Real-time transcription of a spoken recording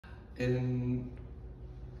And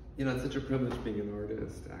you know, it's such a privilege being an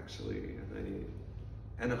artist, actually,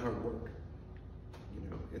 and a hard work. You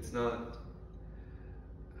know, it's not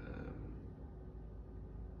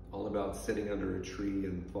all about sitting under a tree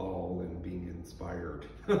and fall and being inspired.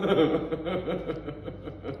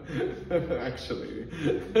 Actually.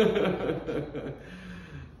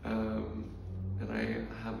 And I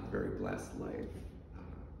have a very blessed life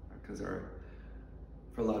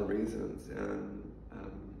for a lot of reasons, and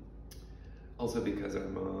also because our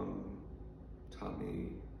mom taught me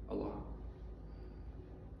a lot.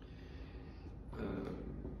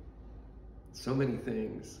 So many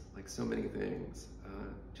things,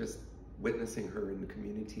 just witnessing her in the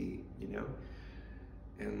community, you know,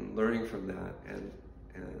 and learning from that, and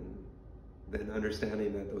then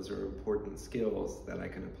understanding that those are important skills that I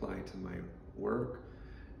can apply to my work,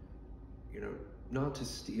 you know, not to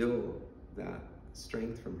steal that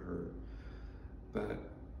strength from her, but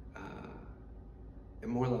and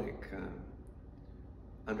more like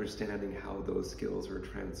understanding how those skills are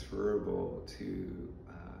transferable to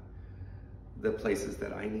the places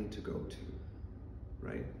that I need to go to,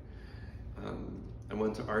 right? I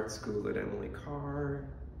went to art school at Emily Carr,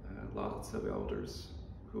 lots of elders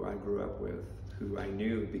who I grew up with, who I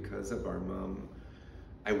knew because of our mom,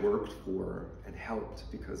 I worked for and helped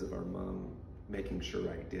because of our mom making sure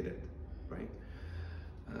I did it, right?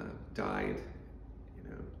 Died, you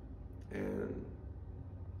know, and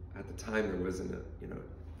at the time there wasn't you know,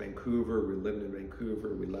 Vancouver, we lived in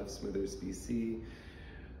Vancouver, we left Smithers, BC.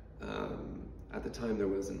 At the time there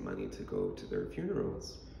wasn't money to go to their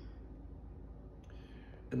funerals.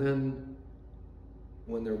 And then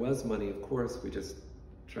when there was money, of course, we just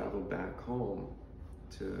traveled back home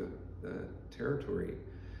to the territory.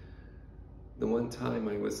 The one time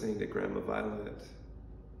I was saying to Grandma Violet,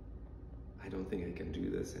 I don't think I can do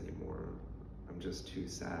this anymore. I'm just too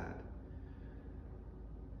sad.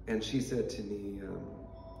 And she said to me,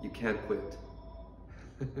 you can't quit.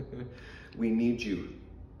 We need you.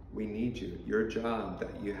 We need you. Your job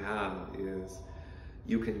that you have is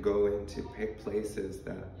you can go into places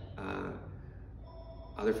that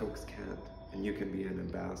other folks can't, and you can be an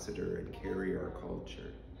ambassador and carry our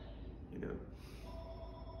culture, you know.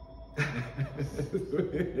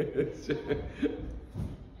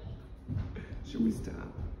 Should we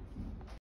stop?